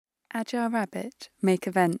Agile Rabbit make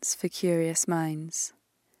events for curious minds.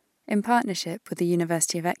 In partnership with the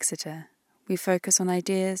University of Exeter, we focus on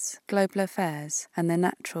ideas, global affairs, and the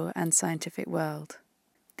natural and scientific world.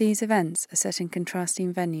 These events are set in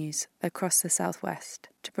contrasting venues across the southwest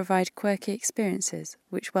to provide quirky experiences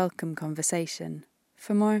which welcome conversation.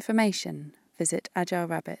 For more information, visit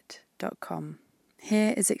agilerabbit.com.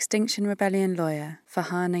 Here is Extinction Rebellion lawyer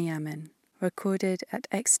Farhana Yamin, recorded at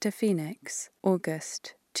Exeter Phoenix,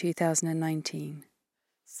 August 2019.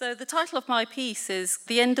 So the title of my piece is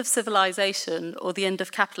The End of Civilization or the End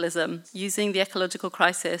of Capitalism, Using the Ecological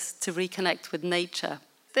Crisis to Reconnect with Nature.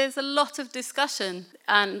 There's a lot of discussion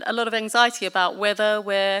and a lot of anxiety about whether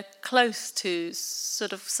we're close to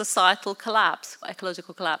sort of societal collapse,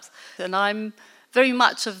 ecological collapse. And I'm very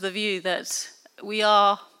much of the view that we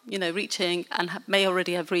are reaching and may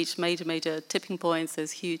already have reached major tipping points.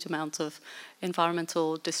 There's huge amounts of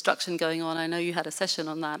environmental destruction going on. I know you had a session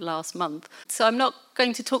on that last month. So I'm not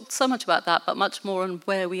going to talk so much about that, but much more on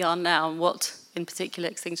where we are now and what, in particular,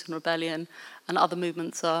 Extinction Rebellion and other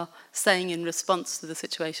movements are saying in response to the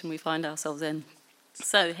situation we find ourselves in.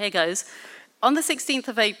 So here goes. On the 16th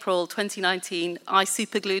of April 2019, I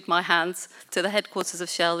superglued my hands to the headquarters of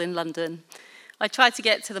Shell in London. I tried to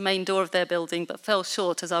get to the main door of their building, but fell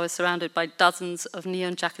short as I was surrounded by dozens of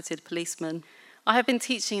neon-jacketed policemen. I have been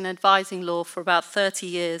teaching and advising law for about 30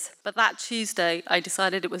 years, but that Tuesday I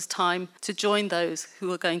decided it was time to join those who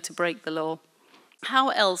were going to break the law. How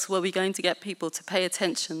else were we going to get people to pay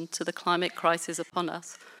attention to the climate crisis upon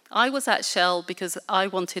us? I was at Shell because I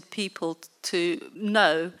wanted people to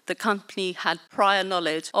know the company had prior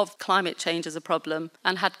knowledge of climate change as a problem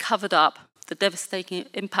and had covered up the devastating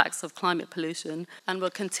impacts of climate pollution and were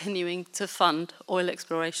continuing to fund oil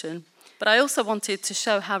exploration. But I also wanted to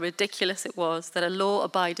show how ridiculous it was that a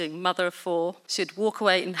law-abiding mother of four should walk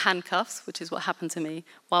away in handcuffs, which is what happened to me,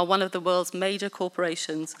 while one of the world's major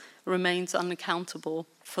corporations remains unaccountable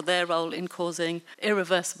for their role in causing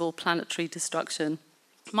irreversible planetary destruction.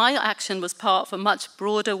 My action was part of a much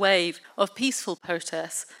broader wave of peaceful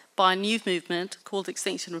protests by a new movement called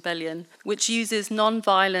Extinction Rebellion, which uses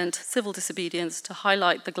non-violent civil disobedience to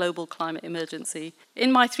highlight the global climate emergency.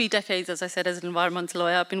 In my 3 decades, as I said, as an environmental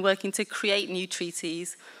lawyer, I've been working to create new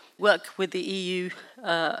treaties, work with the EU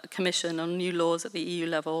Commission on new laws at the EU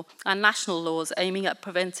level, and national laws aiming at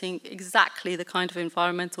preventing exactly the kind of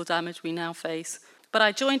environmental damage we now face. But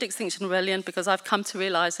I joined Extinction Rebellion because I've come to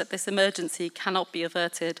realise that this emergency cannot be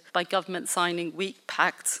averted by government signing weak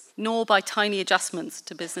pacts, nor by tiny adjustments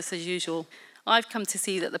to business as usual. I've come to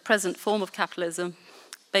see that the present form of capitalism,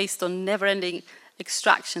 based on never-ending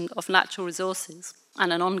extraction of natural resources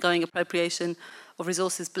and an ongoing appropriation of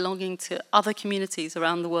resources belonging to other communities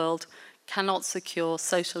around the world, cannot secure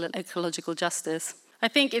social and ecological justice. I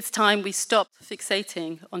think it's time we stop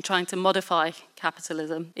fixating on trying to modify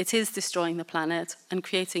capitalism. It is destroying the planet and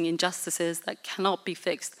creating injustices that cannot be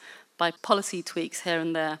fixed by policy tweaks here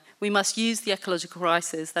and there. We must use the ecological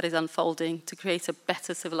crisis that is unfolding to create a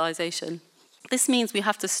better civilization. This means we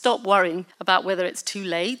have to stop worrying about whether it's too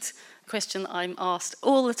late, a question I'm asked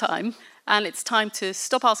all the time, and it's time to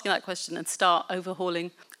stop asking that question and start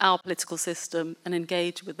overhauling our political system and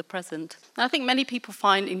engage with the present. And I think many people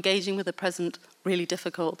find engaging with the present really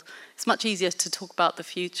difficult. It's much easier to talk about the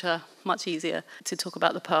future, much easier to talk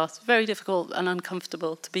about the past. Very difficult and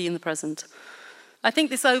uncomfortable to be in the present. I think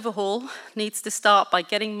this overhaul needs to start by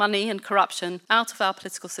getting money and corruption out of our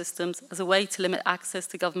political systems as a way to limit access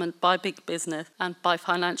to government by big business and by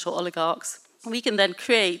financial oligarchs. We can then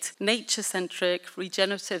create nature-centric,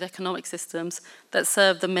 regenerative economic systems that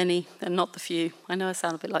serve the many and not the few. I know I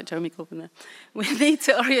sound a bit like Jeremy Corbyn there. We need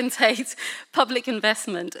to orientate public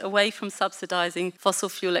investment away from subsidising fossil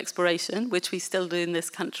fuel exploration, which we still do in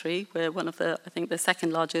this country. We're one of the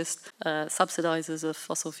second largest subsidisers of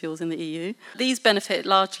fossil fuels in the EU. These benefit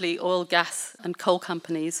largely oil, gas and coal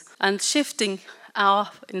companies, and shifting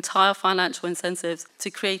our entire financial incentives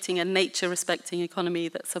to creating a nature-respecting economy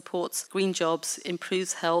that supports green jobs,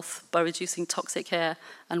 improves health by reducing toxic air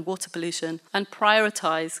and water pollution, and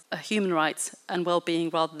prioritise human rights and well-being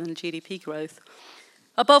rather than GDP growth.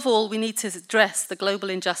 Above all, we need to address the global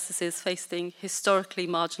injustices facing historically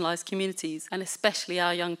marginalised communities, and especially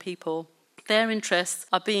our young people. Their interests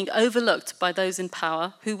are being overlooked by those in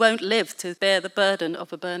power who won't live to bear the burden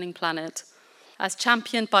of a burning planet. As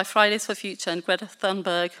championed by Fridays for Future and Greta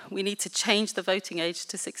Thunberg, we need to change the voting age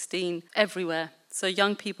to 16 everywhere so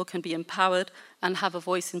young people can be empowered and have a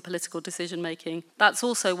voice in political decision-making. That's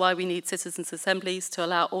also why we need citizens' assemblies to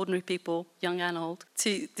allow ordinary people, young and old,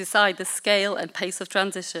 to decide the scale and pace of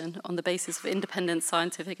transition on the basis of independent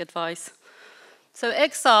scientific advice. So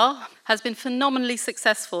XR has been phenomenally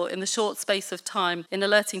successful in the short space of time in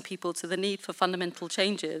alerting people to the need for fundamental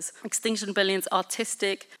changes. Extinction Rebellion's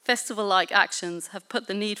artistic, festival-like actions have put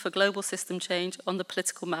the need for global system change on the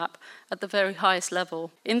political map at the very highest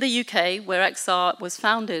level. In the UK, where XR was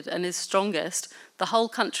founded and is strongest, the whole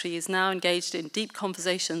country is now engaged in deep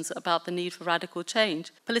conversations about the need for radical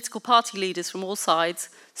change. Political party leaders from all sides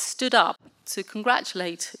stood up to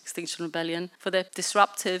congratulate Extinction Rebellion for their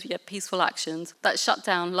disruptive yet peaceful actions that shut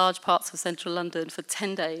down large parts of central London for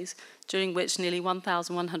 10 days, during which nearly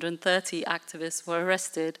 1,130 activists were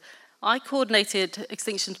arrested. I coordinated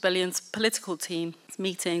Extinction Rebellion's political team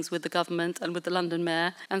meetings with the government and with the London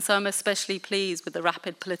Mayor, and so I'm especially pleased with the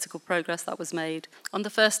rapid political progress that was made. On the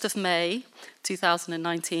 1st of May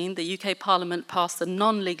 2019, the UK Parliament passed a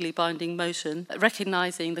non-legally binding motion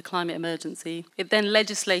recognising the climate emergency. It then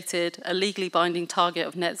legislated a legally binding target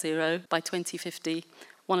of net zero by 2050,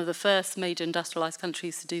 one of the first major industrialised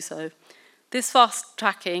countries to do so. This fast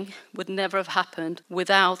tracking would never have happened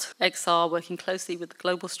without XR working closely with the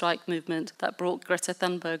global strike movement that brought Greta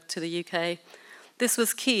Thunberg to the UK. This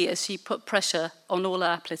was key as she put pressure on all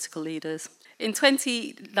our political leaders. In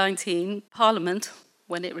 2019, Parliament,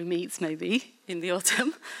 when it meets maybe in the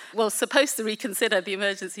autumn, was supposed to reconsider the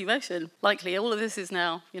emergency motion. Likely, all of this is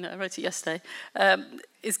now, I wrote it yesterday,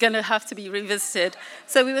 is going to have to be revisited.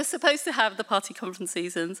 So we were supposed to have the party conference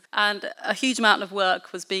seasons, and a huge amount of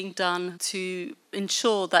work was being done to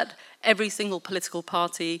ensure that every single political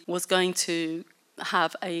party was going to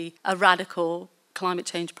have a radical climate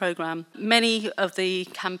change programme. Many of the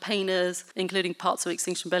campaigners, including parts of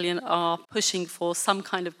Extinction Rebellion, are pushing for some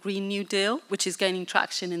kind of Green New Deal, which is gaining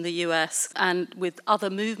traction in the US, and with other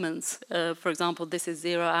movements, for example, This Is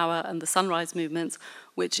Zero Hour and the Sunrise movements,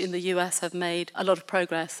 which in the US have made a lot of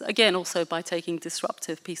progress, again also by taking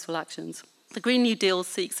disruptive, peaceful actions. The Green New Deal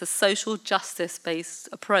seeks a social justice-based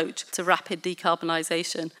approach to rapid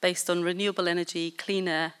decarbonisation based on renewable energy, clean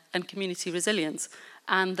air and community resilience,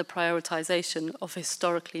 and the prioritisation of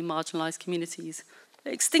historically marginalised communities.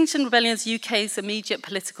 Extinction Rebellion's UK's immediate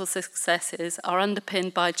political successes are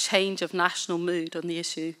underpinned by a change of national mood on the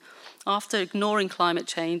issue. After ignoring climate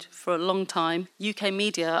change for a long time, UK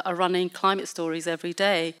media are running climate stories every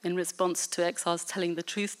day in response to XR's Telling the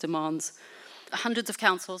Truth demands. Hundreds of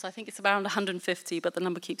councils, I think it's around 150, but the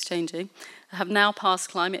number keeps changing, have now passed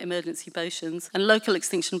climate emergency motions, and local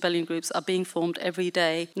Extinction Rebellion groups are being formed every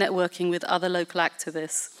day, networking with other local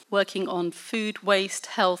activists, working on food, waste,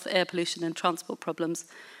 health, air pollution and transport problems.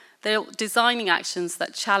 They're designing actions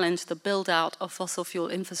that challenge the build-out of fossil fuel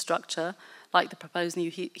infrastructure, like the proposed new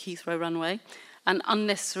Heathrow runway, and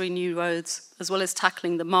unnecessary new roads, as well as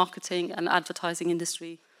tackling the marketing and advertising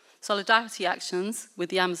industry. Solidarity actions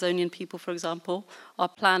with the Amazonian people, for example, are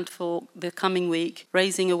planned for the coming week,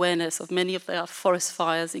 raising awareness of many of their forest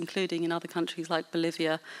fires, including in other countries like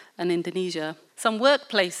Bolivia and Indonesia. Some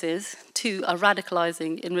workplaces, too, are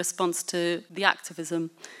radicalising in response to the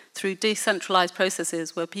activism through decentralised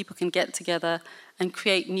processes where people can get together and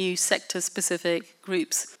create new sector-specific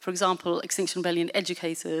groups. For example, Extinction Rebellion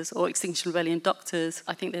educators or Extinction Rebellion doctors.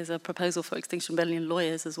 I think there's a proposal for Extinction Rebellion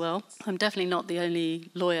lawyers as well. I'm definitely not the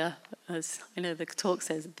only lawyer, as I know the talk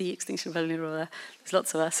says, the Extinction Rebellion lawyer. There's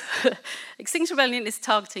lots of us. Extinction Rebellion is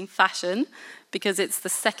targeting fashion because it's the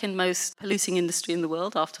second most polluting industry in the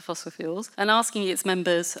world after fossil fuels, and asking its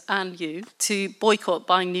members and you to boycott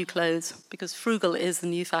buying new clothes because frugal is the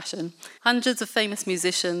new fashion. Hundreds of famous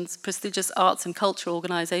musicians, prestigious arts and cultural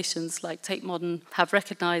organisations like Tate Modern have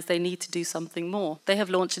recognised they need to do something more. They have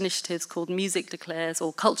launched initiatives called Music Declares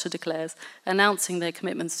or Culture Declares, announcing their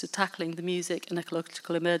commitments to tackling the music and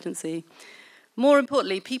ecological emergency. More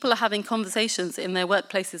importantly, people are having conversations in their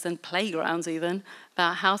workplaces and playgrounds even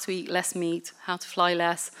about how to eat less meat, how to fly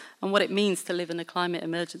less, and what it means to live in a climate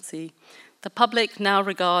emergency. The public now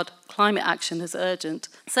regard climate action as urgent.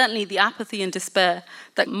 Certainly the apathy and despair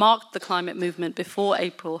that marked the climate movement before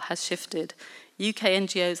April has shifted. UK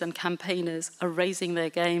NGOs and campaigners are raising their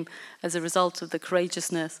game as a result of the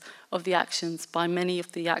courageousness of the actions by many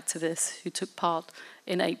of the activists who took part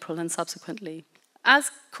in April and subsequently.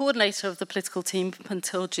 As coordinator of the political team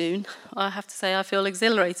until June, I have to say I feel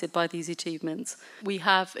exhilarated by these achievements. We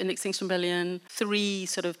have in Extinction Rebellion 3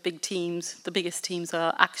 sort of big teams. The biggest teams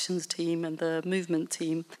are Actions team and the Movement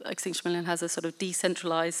team. Extinction Rebellion has a sort of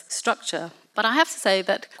decentralised structure. But I have to say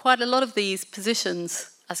that quite a lot of these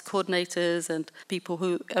positions as coordinators and people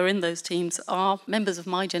who are in those teams are members of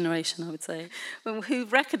my generation, I would say, who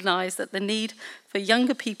recognise that the need for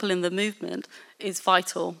younger people in the movement is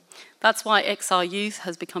vital. That's why XR Youth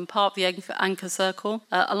has become part of the Anchor Circle,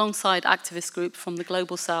 alongside activist groups from the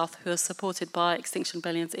Global South who are supported by Extinction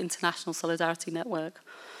Rebellion's International Solidarity Network.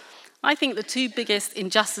 I think the two biggest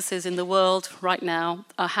injustices in the world right now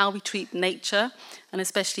are how we treat nature, and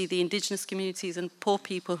especially the indigenous communities and poor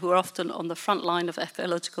people who are often on the front line of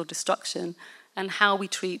ecological destruction, and how we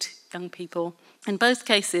treat young people. In both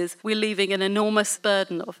cases, we're leaving an enormous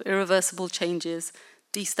burden of irreversible changes,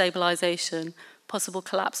 destabilization, possible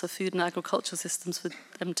collapse of food and agricultural systems for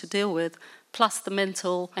them to deal with, plus the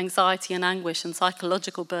mental anxiety and anguish and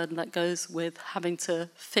psychological burden that goes with having to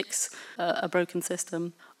fix a broken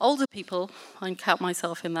system. Older people, I count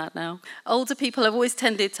myself in that now, older people have always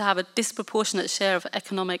tended to have a disproportionate share of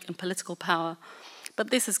economic and political power. But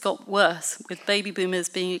this has got worse, with baby boomers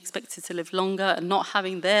being expected to live longer and not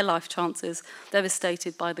having their life chances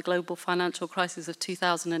devastated by the global financial crisis of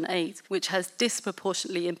 2008, which has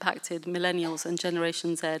disproportionately impacted millennials and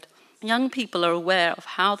Generation Z. Young people are aware of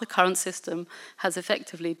how the current system has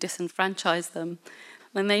effectively disenfranchised them,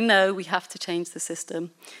 and they know we have to change the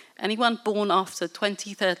system. Anyone born after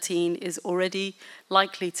 2013 is already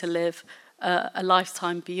likely to live a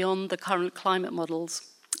lifetime beyond the current climate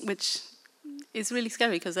models, which is really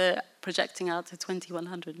scary because they're projecting out to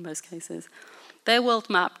 2100 in most cases. Their world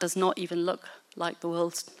map does not even look like the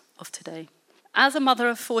world of today. As a mother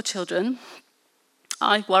of 4 children,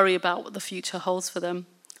 I worry about what the future holds for them.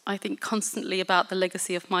 I think constantly about the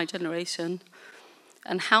legacy of my generation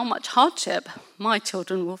and how much hardship my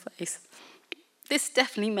children will face. This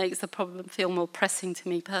definitely makes the problem feel more pressing to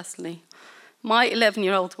me personally. My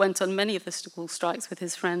 11-year-old went on many of the school strikes with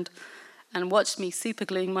his friend and watched me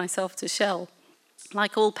supergluing myself to shell.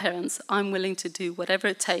 Like all parents, I'm willing to do whatever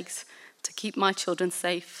it takes to keep my children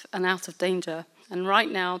safe and out of danger. And right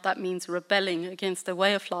now, that means rebelling against a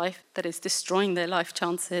way of life that is destroying their life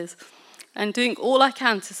chances and doing all I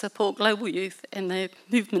can to support global youth in their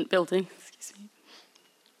movement building.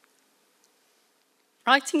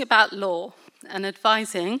 Writing about law and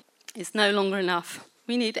advising is no longer enough.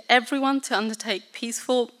 We need everyone to undertake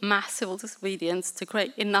peaceful, mass civil disobedience to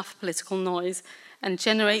create enough political noise and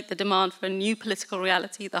generate the demand for a new political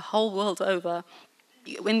reality the whole world over.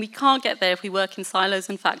 When we can't get there if we work in silos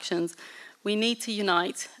and factions, we need to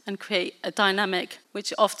unite and create a dynamic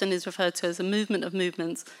which often is referred to as a movement of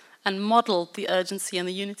movements and model the urgency and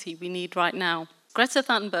the unity we need right now. Greta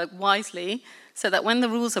Thunberg wisely said that when the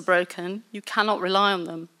rules are broken, you cannot rely on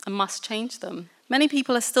them and must change them. Many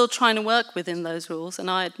people are still trying to work within those rules,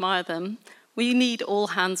 and I admire them. We need all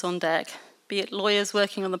hands on deck, be it lawyers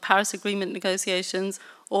working on the Paris Agreement negotiations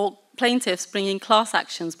or plaintiffs bringing class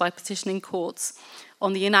actions by petitioning courts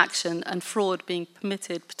on the inaction and fraud being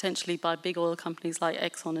permitted potentially by big oil companies like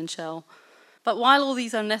Exxon and Shell. But while all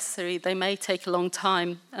these are necessary, they may take a long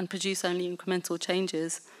time and produce only incremental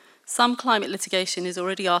changes. Some climate litigation is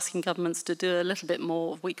already asking governments to do a little bit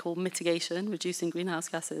more of what we call mitigation, reducing greenhouse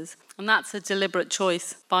gases. And that's a deliberate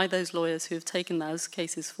choice by those lawyers who have taken those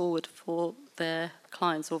cases forward for their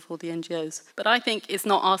clients or for the NGOs. But I think it's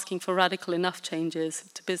not asking for radical enough changes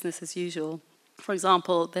to business as usual. For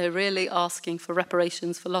example, they're really asking for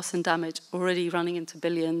reparations for loss and damage already running into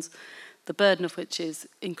billions, the burden of which is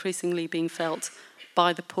increasingly being felt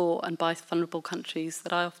by the poor and by vulnerable countries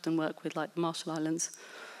that I often work with, like the Marshall Islands.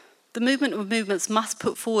 The movement of movements must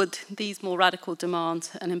put forward these more radical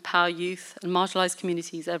demands and empower youth and marginalised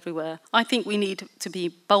communities everywhere. I think we need to be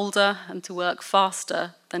bolder and to work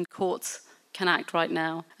faster than courts can act right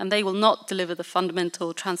now. And they will not deliver the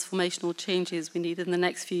fundamental transformational changes we need in the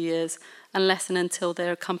next few years unless and until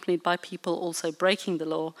they're accompanied by people also breaking the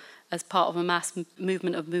law as part of a mass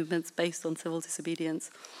movement of movements based on civil disobedience.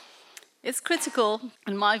 It's critical,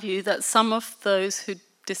 in my view, that some of those who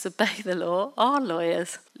disobey the law are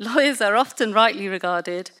lawyers. Lawyers are often rightly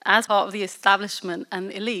regarded as part of the establishment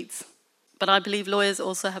and elites, but I believe lawyers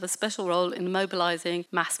also have a special role in mobilising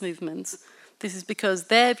mass movements. This is because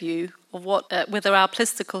their view of whether our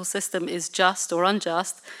political system is just or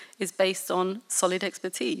unjust is based on solid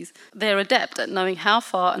expertise. They're adept at knowing how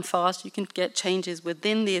far and fast you can get changes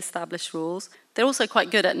within the established rules. They're also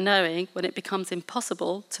quite good at knowing when it becomes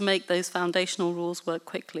impossible to make those foundational rules work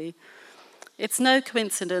quickly. It's no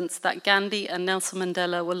coincidence that Gandhi and Nelson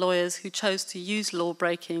Mandela were lawyers who chose to use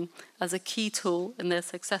law-breaking as a key tool in their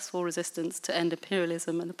successful resistance to end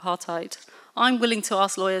imperialism and apartheid. I'm willing to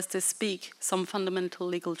ask lawyers to speak some fundamental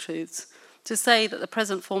legal truths, to say that the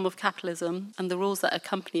present form of capitalism and the rules that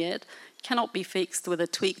accompany it cannot be fixed with a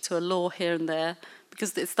tweak to a law here and there,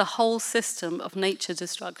 because it's the whole system of nature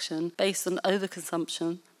destruction based on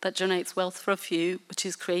overconsumption that generates wealth for a few, which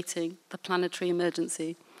is creating the planetary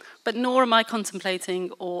emergency. But nor am I contemplating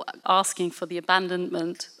or asking for the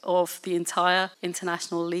abandonment of the entire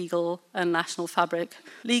international legal and national fabric.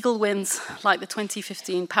 Legal wins, like the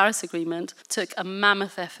 2015 Paris Agreement, took a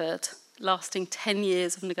mammoth effort lasting 10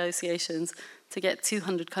 years of negotiations to get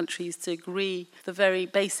 200 countries to agree the very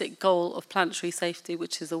basic goal of planetary safety,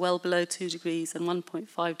 which is a well below 2 degrees and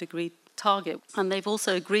 1.5 degree target. And they've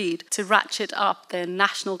also agreed to ratchet up their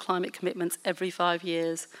national climate commitments every 5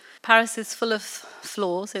 years. Paris is full of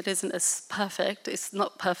flaws. It isn't as perfect. It's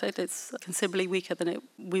not perfect. It's considerably weaker than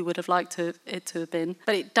we would have liked it to have been.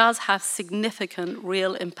 But it does have significant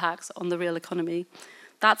real impacts on the real economy.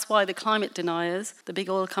 That's why the climate deniers, the big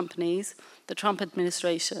oil companies, the Trump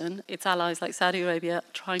administration, its allies like Saudi Arabia,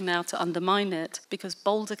 are trying now to undermine it because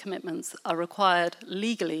bolder commitments are required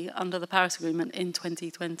legally under the Paris Agreement in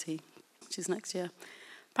 2020, which is next year.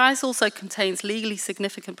 Paris also contains legally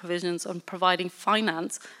significant provisions on providing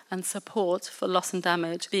finance and support for loss and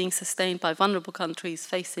damage being sustained by vulnerable countries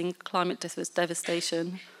facing climate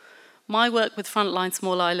devastation. My work with Frontline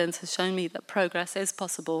Small Islands has shown me that progress is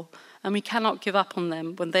possible, and we cannot give up on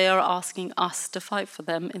them when they are asking us to fight for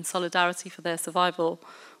them in solidarity for their survival,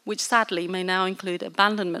 which sadly may now include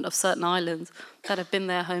abandonment of certain islands that have been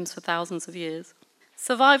their homes for thousands of years.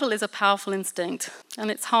 Survival is a powerful instinct,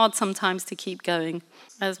 and it's hard sometimes to keep going.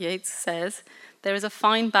 As Yeats says, there is a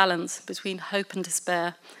fine balance between hope and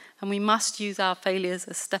despair, and we must use our failures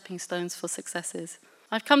as stepping stones for successes.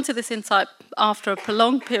 I've come to this insight after a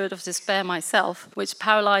prolonged period of despair myself, which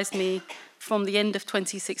paralysed me from the end of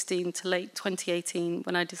 2016 to late 2018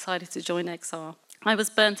 when I decided to join XR. I was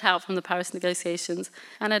burnt out from the Paris negotiations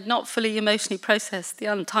and had not fully emotionally processed the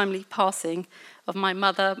untimely passing of my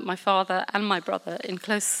mother, my father, and my brother in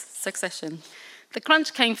close succession. The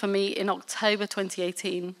crunch came for me in October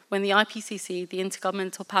 2018 when the IPCC, the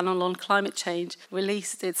Intergovernmental Panel on Climate Change,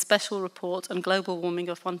 released its special report on global warming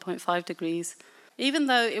of 1.5 degrees. Even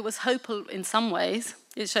though it was hopeful in some ways,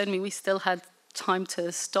 it showed me we still had time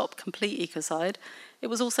to stop complete ecocide. It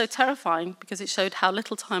was also terrifying because it showed how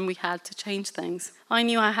little time we had to change things. I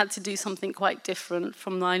knew I had to do something quite different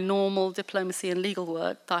from my normal diplomacy and legal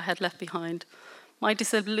work that I had left behind. My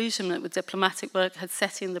disillusionment with diplomatic work had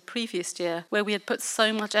set in the previous year, where we had put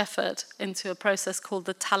so much effort into a process called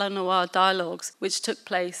the Talanoa Dialogues, which took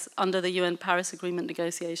place under the UN Paris Agreement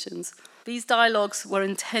negotiations. These dialogues were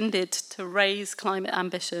intended to raise climate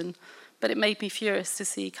ambition, but it made me furious to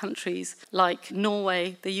see countries like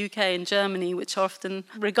Norway, the UK and Germany, which often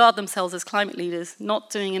regard themselves as climate leaders,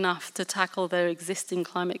 not doing enough to tackle their existing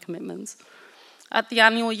climate commitments. At the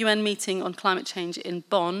annual UN meeting on climate change in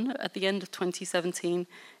Bonn at the end of 2017,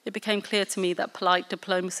 it became clear to me that polite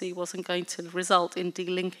diplomacy wasn't going to result in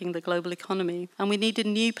delinking the global economy, and we needed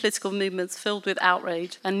new political movements filled with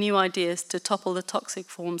outrage and new ideas to topple the toxic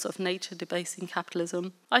forms of nature-debasing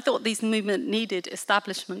capitalism. I thought these movements needed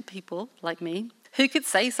establishment people like me, who could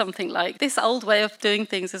say something like, this old way of doing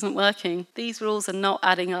things isn't working, these rules are not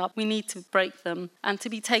adding up, we need to break them, and to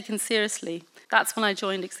be taken seriously. That's when I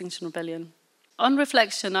joined Extinction Rebellion. On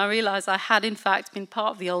reflection, I realised I had in fact been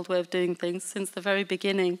part of the old way of doing things since the very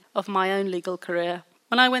beginning of my own legal career.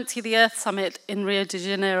 When I went to the Earth Summit in Rio de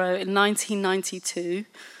Janeiro in 1992,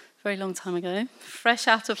 a very long time ago, fresh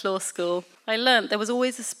out of law school, I learned there was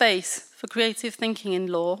always a space for creative thinking in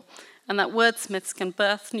law, and that wordsmiths can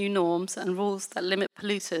birth new norms and rules that limit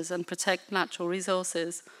polluters and protect natural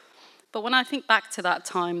resources. But when I think back to that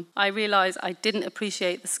time, I realise I didn't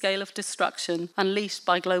appreciate the scale of destruction unleashed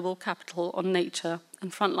by global capital on nature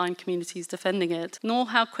and frontline communities defending it, nor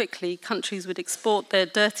how quickly countries would export their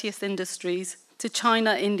dirtiest industries to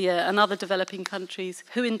China, India, and other developing countries,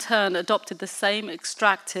 who in turn adopted the same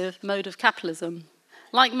extractive mode of capitalism.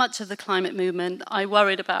 Like much of the climate movement, I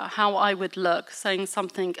worried about how I would look saying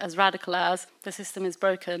something as radical as, the system is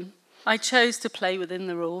broken. I chose to play within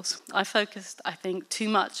the rules. I focused, I think, too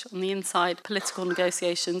much on the inside political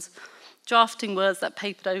negotiations, drafting words that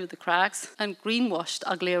papered over the cracks and greenwashed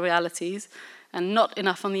uglier realities, and not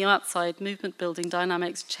enough on the outside movement-building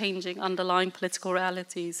dynamics changing underlying political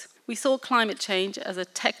realities. We saw climate change as a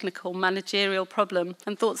technical, managerial problem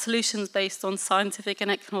and thought solutions based on scientific and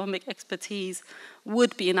economic expertise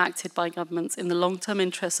would be enacted by governments in the long-term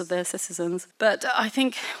interests of their citizens. But I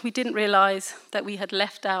think we didn't realise that we had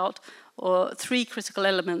left out three critical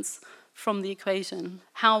elements from the equation: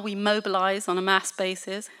 how we mobilise on a mass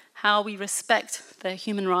basis, how we respect their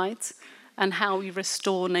human rights, and how we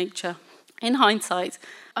restore nature. In hindsight,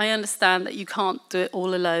 I understand that you can't do it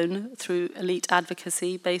all alone through elite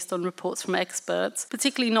advocacy based on reports from experts,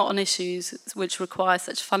 particularly not on issues which require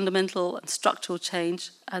such fundamental and structural change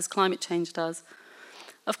as climate change does.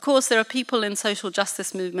 Of course, there are people in social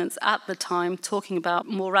justice movements at the time talking about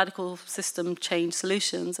more radical system change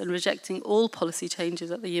solutions and rejecting all policy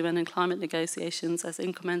changes at the UN and climate negotiations as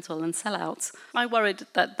incremental and sellouts. I worried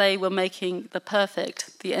that they were making the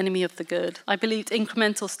perfect the enemy of the good. I believed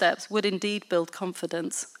incremental steps would indeed build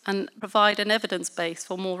confidence and provide an evidence base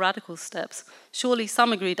for more radical steps. Surely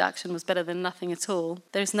some agreed action was better than nothing at all.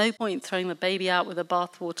 There is no point throwing the baby out with the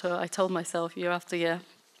bathwater, I told myself year after year.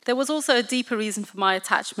 There was also a deeper reason for my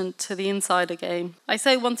attachment to the insider game. I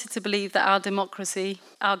so wanted to believe that our democracy,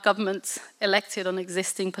 our governments elected on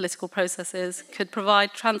existing political processes, could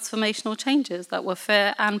provide transformational changes that were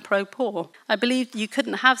fair and pro-poor. I believed you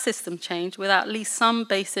couldn't have system change without at least some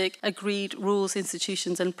basic agreed rules,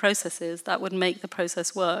 institutions, and processes that would make the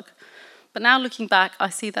process work. But now looking back, I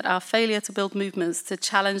see that our failure to build movements to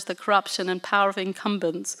challenge the corruption and power of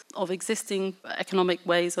incumbents of existing economic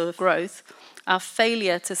ways of growth, our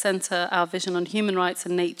failure to centre our vision on human rights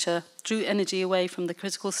and nature drew energy away from the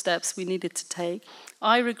critical steps we needed to take.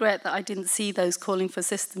 I regret that I didn't see those calling for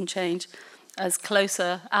system change as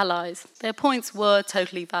closer allies. Their points were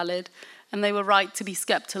totally valid, and they were right to be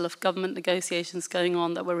sceptical of government negotiations going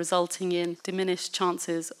on that were resulting in diminished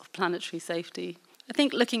chances of planetary safety. I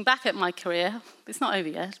think looking back at my career, it's not over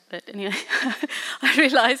yet, but anyway, I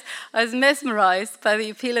realised I was mesmerised by the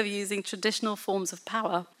appeal of using traditional forms of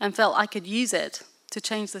power and felt I could use it to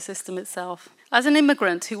change the system itself. As an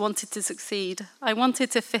immigrant who wanted to succeed, I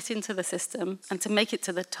wanted to fit into the system and to make it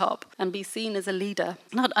to the top and be seen as a leader,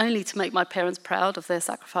 not only to make my parents proud of their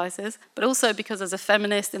sacrifices, but also because as a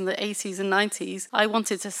feminist in the 80s and 90s, I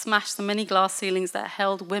wanted to smash the many glass ceilings that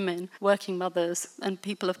held women, working mothers, and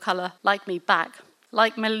people of colour like me back.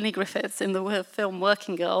 Like Melanie Griffiths in the film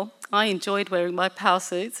Working Girl, I enjoyed wearing my power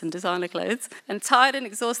suits and designer clothes, and tired and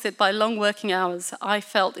exhausted by long working hours, I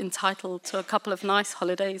felt entitled to a couple of nice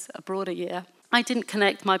holidays abroad a year. I didn't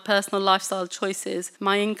connect my personal lifestyle choices,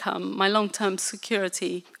 my income, my long-term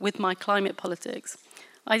security with my climate politics.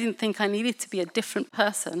 I didn't think I needed to be a different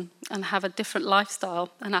person and have a different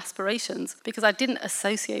lifestyle and aspirations because I didn't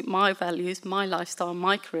associate my values, my lifestyle,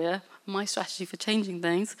 my career, my strategy for changing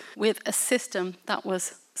things with a system that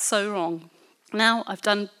was so wrong. Now I've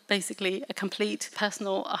done basically a complete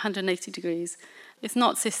personal 180 degrees. It's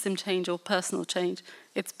not system change or personal change,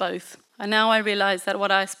 it's both. And now I realise that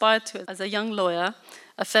what I aspired to as a young lawyer,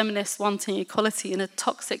 a feminist wanting equality in a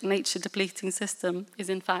toxic nature-depleting system, is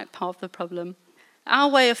in fact part of the problem. Our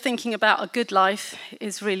way of thinking about a good life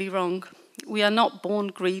is really wrong. We are not born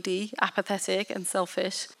greedy, apathetic, and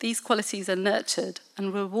selfish. These qualities are nurtured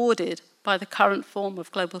and rewarded by the current form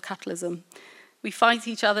of global capitalism. We fight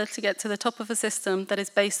each other to get to the top of a system that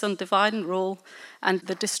is based on divide and rule and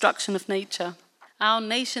the destruction of nature. Our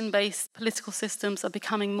nation-based political systems are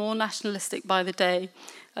becoming more nationalistic by the day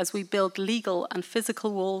as we build legal and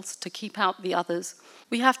physical walls to keep out the others.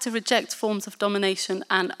 We have to reject forms of domination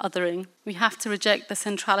and othering. We have to reject the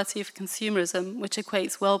centrality of consumerism, which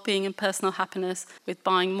equates well-being and personal happiness with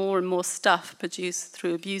buying more and more stuff produced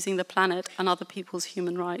through abusing the planet and other people's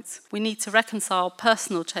human rights. We need to reconcile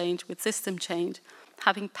personal change with system change,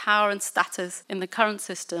 having power and status in the current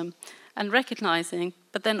system, and recognising,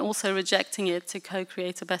 but then also rejecting it to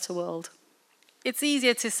co-create a better world. It's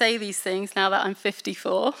easier to say these things now that I'm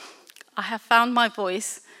 54. I have found my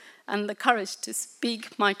voice and the courage to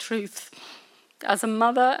speak my truth as a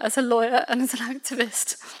mother, as a lawyer, and as an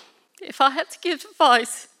activist. If I had to give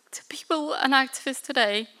advice to people and activists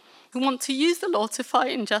today who want to use the law to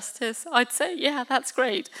fight injustice, I'd say, yeah, that's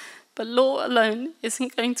great, but law alone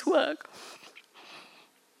isn't going to work.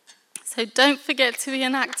 So don't forget to be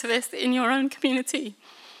an activist in your own community.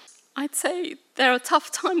 I'd say there are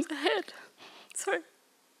tough times ahead.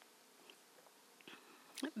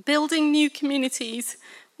 Building new communities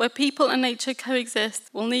where people and nature coexist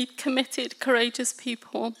will need committed, courageous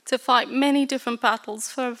people to fight many different battles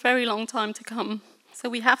for a very long time to come. So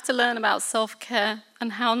we have to learn about self-care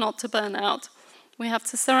and how not to burn out. We have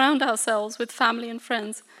to surround ourselves with family and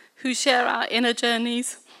friends who share our inner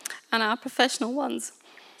journeys and our professional ones.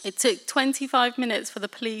 It took 25 minutes for the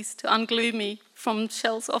police to unglue me from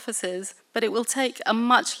Shell's offices, but it will take a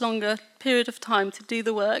much longer period of time to do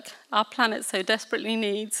the work our planet so desperately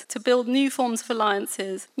needs, to build new forms of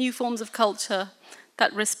alliances, new forms of culture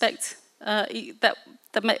that respect, that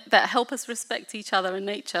help us respect each other and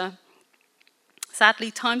nature. Sadly,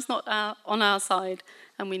 time's not on our side,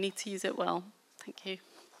 and we need to use it well. Thank you.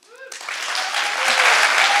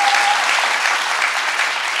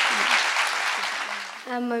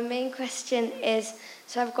 My main question is,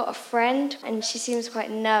 so I've got a friend and she seems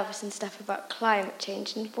quite nervous and stuff about climate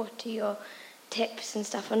change, and what are your tips and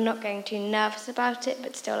stuff on not getting too nervous about it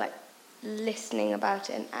but still like listening about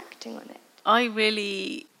it and acting on it? I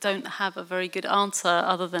really don't have a very good answer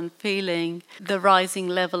other than feeling the rising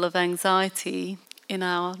level of anxiety in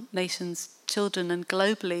our nation's children and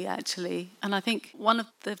globally, actually. And I think one of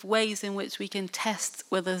the ways in which we can test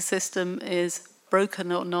whether the system is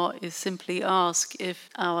broken or not is simply ask if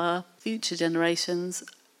our future generations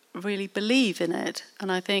really believe in it.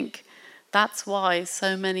 And I think that's why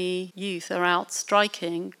so many youth are out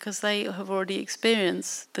striking, because they have already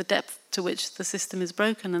experienced the depth to which the system is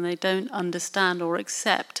broken and they don't understand or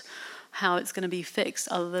accept how it's going to be fixed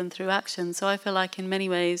other than through action. So I feel like in many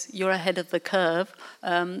ways you're ahead of the curve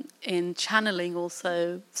in channeling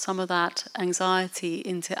also some of that anxiety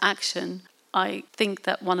into action. I think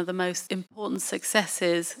that one of the most important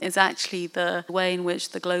successes is actually the way in which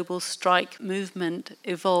the global strike movement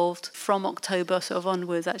evolved from October sort of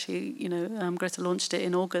onwards. Actually, Greta launched it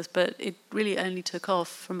in August, but it really only took off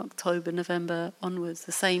from October, November onwards,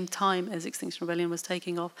 the same time as Extinction Rebellion was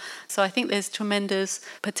taking off. So I think there's tremendous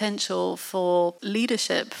potential for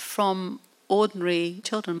leadership from ordinary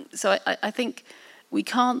children. So I think we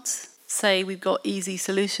can't say we've got easy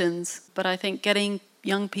solutions, but I think getting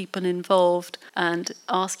young people involved and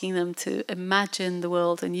asking them to imagine the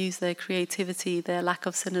world and use their creativity, their lack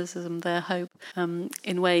of cynicism, their hope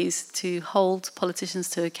in ways to hold politicians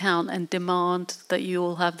to account and demand that you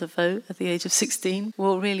all have the vote at the age of 16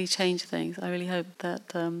 will really change things. I really hope that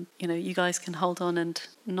you guys can hold on and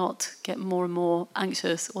not get more and more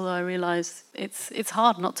anxious, although I realise it's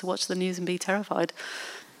hard not to watch the news and be terrified.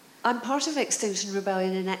 I'm part of Extinction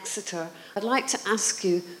Rebellion in Exeter. I'd like to ask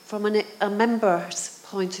you, from a member's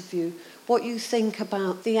point of view, what you think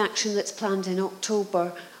about the action that's planned in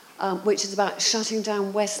October, which is about shutting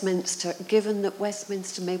down Westminster. Given that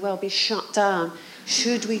Westminster may well be shut down,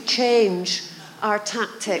 should we change our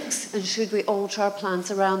tactics and should we alter our plans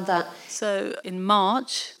around that? So in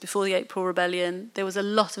March, before the April Rebellion, there was a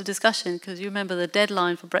lot of discussion, because you remember the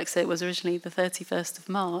deadline for Brexit was originally the 31st of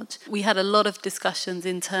March. We had a lot of discussions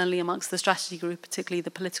internally amongst the strategy group, particularly the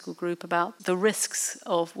political group, about the risks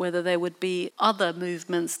of whether there would be other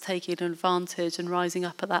movements taking advantage and rising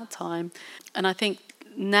up at that time. And I think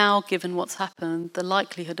now, given what's happened, the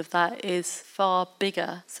likelihood of that is far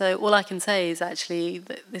bigger. So all I can say is actually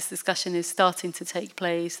that this discussion is starting to take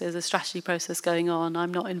place. There's a strategy process going on.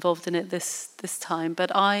 I'm not involved in it this time,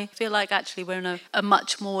 but I feel like actually we're in a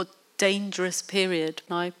much more dangerous period.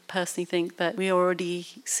 And I personally think that we're already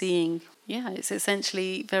seeing, it's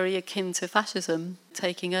essentially very akin to fascism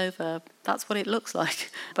taking over. That's what it looks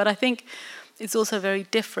like. But I think it's also very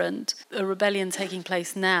different, a rebellion taking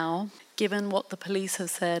place now, given what the police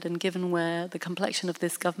have said and given where the complexion of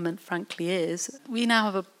this government frankly is. We now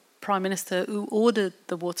have a Prime Minister who ordered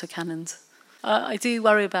the water cannons. I do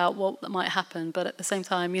worry about what might happen, but at the same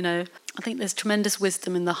time, I think there's tremendous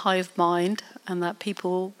wisdom in the hive mind, and that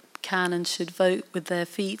people can and should vote with their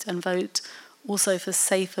feet and vote also for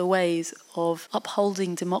safer ways of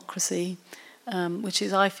upholding democracy. Which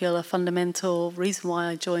is, I feel, a fundamental reason why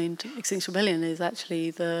I joined Extinction Rebellion, is actually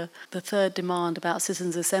the third demand about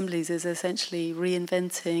citizens' assemblies is essentially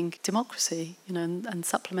reinventing democracy, and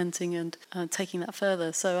supplementing and taking that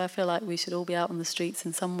further. So I feel like we should all be out on the streets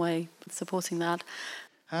in some way supporting that.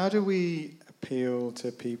 How do we appeal to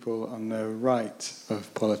people on the right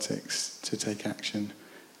of politics to take action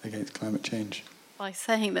against climate change? By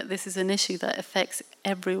saying that this is an issue that affects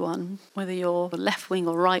everyone, whether you're left-wing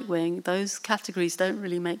or right-wing, those categories don't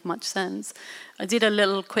really make much sense. I did a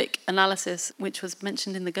little quick analysis, which was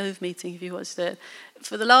mentioned in the Gove meeting, if you watched it.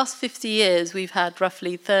 For the last 50 years, we've had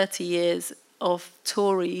roughly 30 years of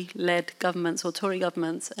Tory-led governments or Tory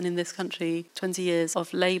governments, and in this country, 20 years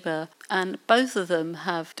of Labour. And both of them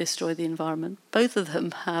have destroyed the environment. Both of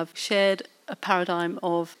them have shared a paradigm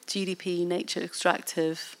of GDP, nature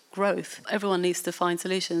extractive growth. Everyone needs to find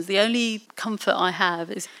solutions. The only comfort I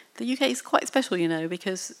have is the UK is quite special,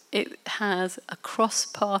 because it has a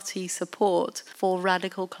cross-party support for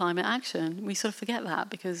radical climate action. We sort of forget that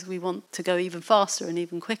because we want to go even faster and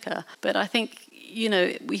even quicker. But I think,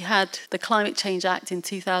 we had the Climate Change Act in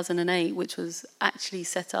 2008, which was actually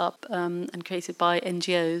set up and created by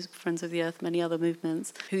NGOs, Friends of the Earth, many other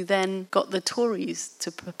movements, who then got the Tories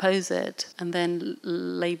to propose it, and then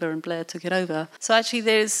Labour and Blair took it over. So actually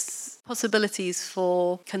there's possibilities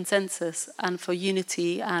for consensus and for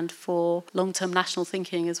unity and for long-term national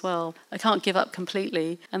thinking as well. I can't give up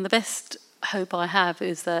completely. And the best hope I have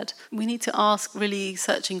is that we need to ask really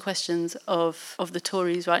searching questions of the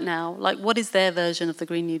Tories right now. Like, what is their version of the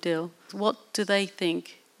Green New Deal? What do they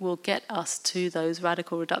think will get us to those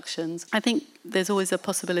radical reductions? I think there's always a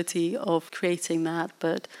possibility of creating that,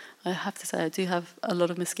 but I have to say I do have a lot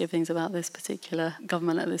of misgivings about this particular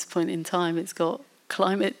government at this point in time. It's got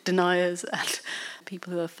climate deniers and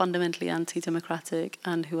people who are fundamentally anti-democratic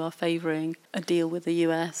and who are favouring a deal with the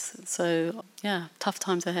US. So, yeah, tough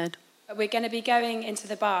times ahead. We're going to be going into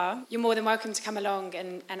the bar. You're more than welcome to come along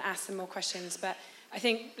and ask some more questions, but I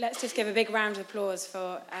think let's just give a big round of applause for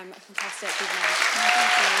a fantastic evening.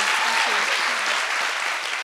 Thank you. Thank you.